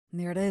And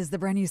there it is, the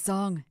brand new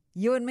song,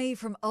 You and Me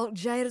from Alt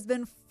J. It has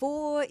been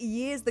 4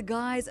 years. The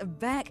guys are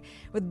back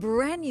with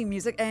brand new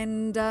music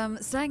and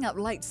staying up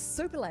late,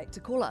 super late,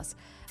 to call us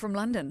from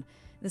London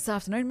this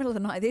afternoon, middle of the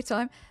night their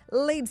time.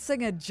 Lead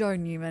singer Joe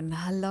Newman,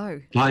 hello.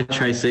 Hi,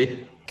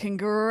 Tracy.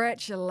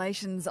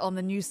 Congratulations on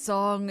the new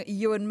song,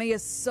 You and Me, a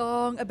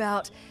song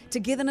about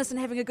togetherness and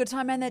having a good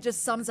time, man. That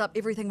just sums up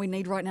everything we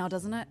need right now,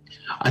 doesn't it?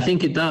 I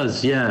think it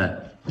does,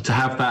 yeah. To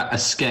have that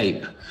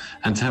escape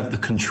and to have the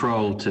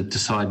control to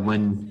decide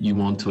when you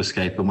want to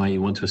escape and where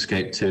you want to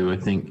escape to. I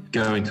think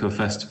going to a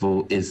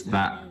festival is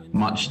that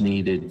much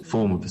needed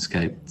form of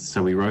escape.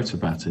 So we wrote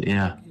about it,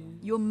 yeah.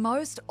 Your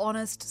most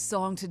honest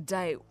song to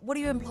date. What are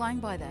you implying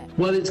by that?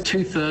 Well, it's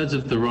 2/3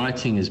 of the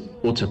writing is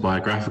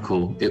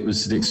autobiographical. It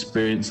was an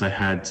experience I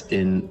had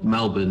in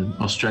Melbourne,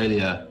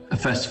 Australia, a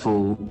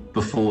festival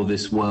before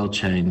this world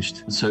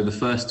changed. So the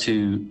first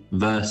two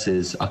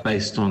verses are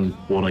based on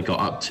what I got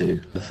up to.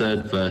 The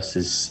third verse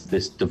is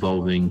this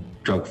devolving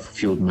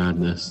drug-fueled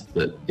madness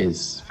that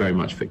is very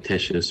much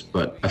fictitious,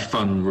 but a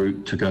fun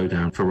route to go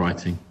down for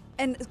writing.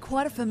 And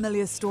quite a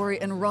familiar story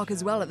in rock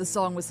as well, that the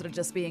song was sort of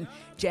just being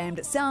jammed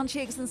at sound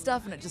checks and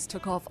stuff, and it just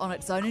took off on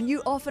its own. And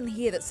you often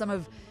hear that some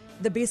of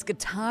the best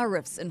guitar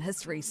riffs in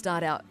history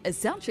start out as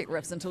sound check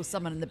riffs until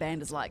someone in the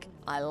band is like,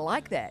 I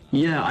like that.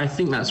 Yeah, I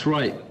think that's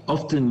right.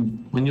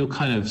 Often when you're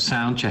kind of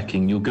sound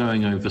checking, you're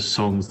going over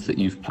songs that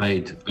you've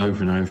played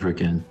over and over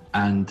again.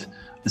 And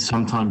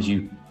sometimes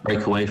you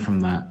break away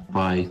from that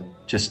by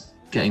just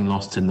getting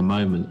lost in the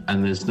moment,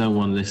 and there's no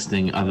one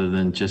listening other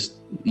than just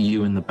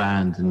you and the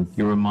band, and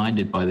you're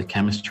reminded by the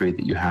chemistry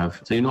that you have.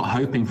 So you're not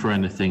hoping for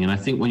anything, and I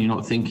think when you're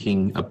not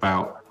thinking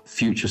about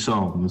future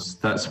songs,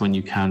 that's when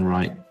you can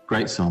write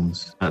great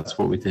songs. That's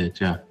what we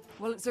did, yeah.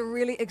 Well, it's a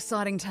really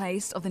exciting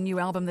taste of the new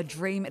album, The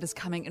Dream. It is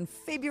coming in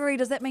February.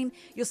 Does that mean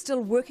you're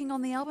still working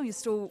on the album? You're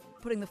still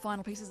putting the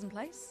final pieces in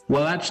place?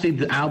 Well, actually,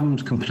 the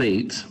album's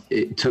complete.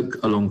 It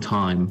took a long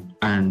time,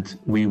 and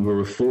we were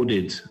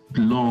afforded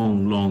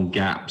long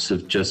gaps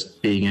of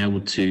just being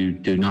able to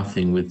do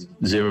nothing with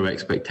zero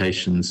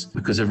expectations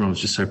because everyone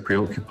was just so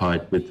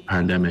preoccupied with the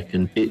pandemic.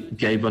 And it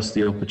gave us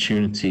the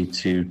opportunity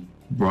to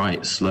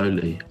write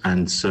slowly,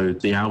 and so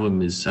the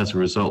album is, as a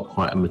result,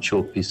 quite a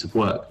mature piece of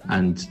work,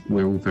 and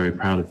we're all very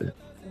proud of it.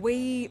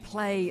 We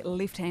play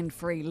Left Hand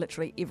Free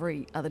literally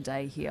every other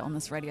day here on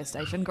this radio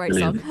station. Great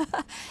Brilliant.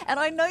 song. And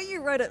I know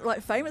you wrote it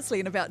like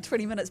famously in about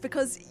 20 minutes,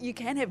 because you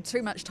can have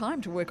too much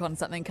time to work on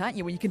something, can't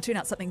you? Where you can turn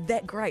out something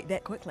that great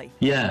that quickly.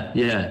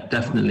 Yeah,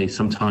 definitely.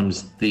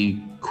 Sometimes the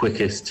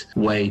quickest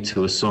way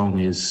to a song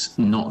is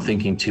not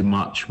thinking too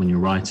much when you're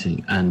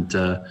writing, and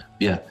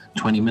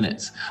 20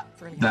 minutes.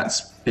 Brilliant.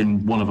 That's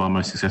been one of our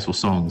most successful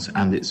songs,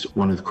 and it's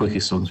one of the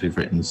quickest songs we've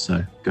written,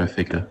 so go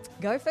figure.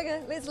 Go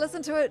figure. Let's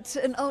listen to it.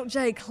 An Alt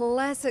J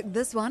classic,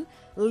 this one,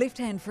 Left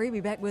Hand Free.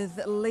 We'll be back with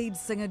lead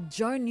singer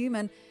Joe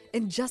Newman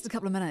in just a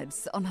couple of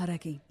minutes on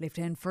Hauraki. Left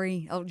Hand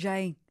Free, Alt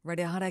J,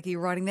 Radio Hauraki,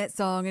 writing that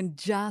song in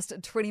just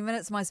 20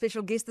 minutes. My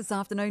special guest this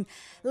afternoon,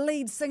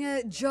 lead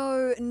singer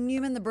Joe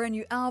Newman, the brand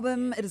new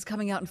album. It is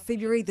coming out in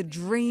February, The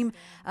Dream.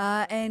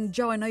 And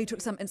Joe, I know you took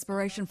some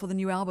inspiration for the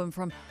new album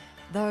from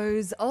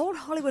those old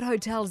Hollywood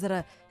hotels that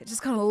are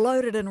just kind of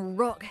loaded in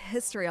rock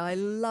history. I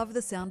love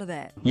the sound of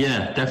that.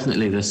 Yeah,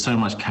 definitely. There's so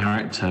much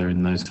character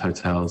in those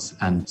hotels,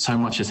 and so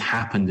much has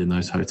happened in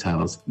those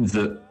hotels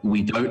that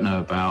we don't know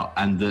about,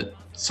 and that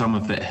some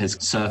of it has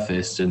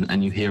surfaced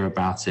and you hear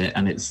about it,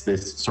 and it's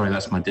this, sorry,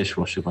 that's my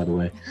dishwasher, by the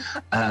way.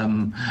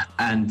 So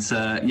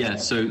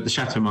the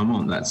Chateau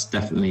Marmont, that's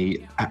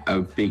definitely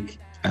a big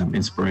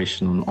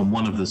inspiration on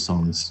one of the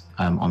songs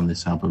on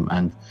this album,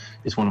 and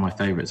it's one of my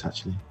favorites,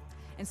 actually.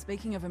 And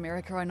speaking of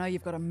America, I know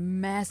you've got a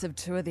massive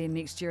tour there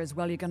next year as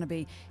well. You're going to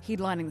be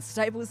headlining the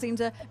Staples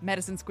Center,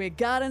 Madison Square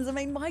Gardens. I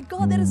mean, my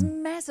God, that is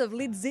massive.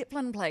 Led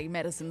Zeppelin play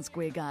Madison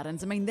Square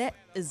Gardens. I mean, that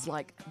is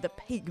like the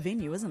peak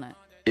venue, isn't it?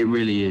 It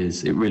really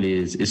is. It really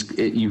is.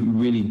 You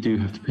really do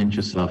have to pinch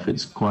yourself.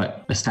 It's quite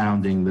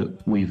astounding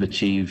that we've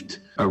achieved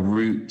a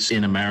route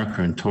in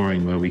America and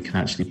touring where we can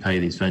actually play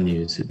these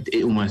venues.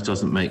 It almost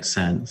doesn't make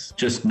sense.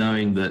 Just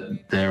knowing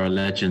that there are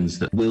legends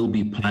that will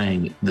be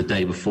playing the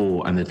day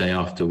before and the day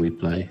after we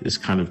play is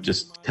kind of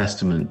just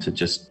testament to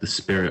just the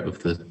spirit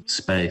of the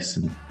space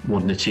and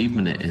what an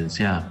achievement it is,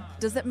 yeah.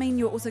 Does that mean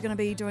you're also going to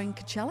be doing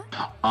Coachella?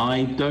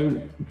 I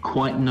don't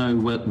quite know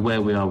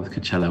where we are with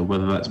Coachella,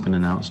 whether that's been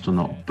announced or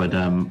not, but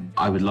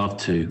I would love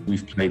to.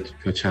 We've played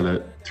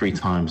Coachella 3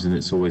 times and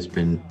it's always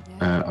been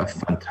a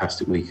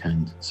fantastic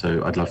weekend,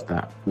 so I'd love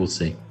that. We'll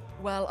see.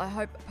 Well, I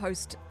hope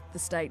post the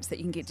States that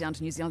you can get down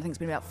to New Zealand. I think it's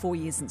been about 4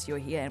 years since you were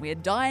here, and we are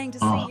dying to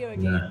see you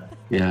again.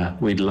 Yeah,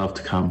 we'd love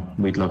to come.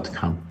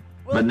 Well,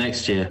 but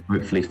next year,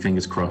 hopefully,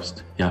 fingers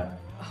crossed, yeah.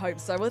 Hope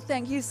so. Well,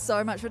 thank you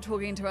so much for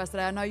talking to us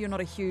today. I know you're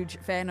not a huge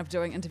fan of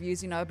doing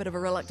interviews, a bit of a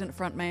reluctant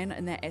front man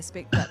in that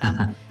aspect, but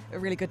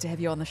really good to have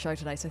you on the show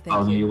today, so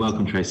thank you. You're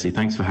welcome, Tracy.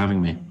 Thanks for having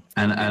me.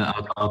 And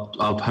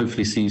I'll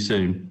hopefully see you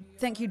soon.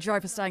 Thank you, Joe,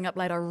 for staying up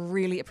late. I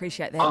really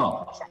appreciate that.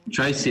 Oh,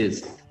 Tracy,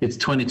 it's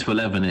 20 to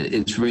 11.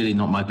 It's really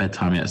not my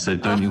bedtime yet, so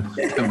don't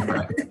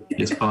worry.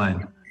 It's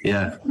fine.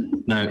 Yeah.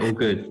 No, all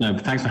good. No,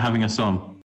 but thanks for having us on.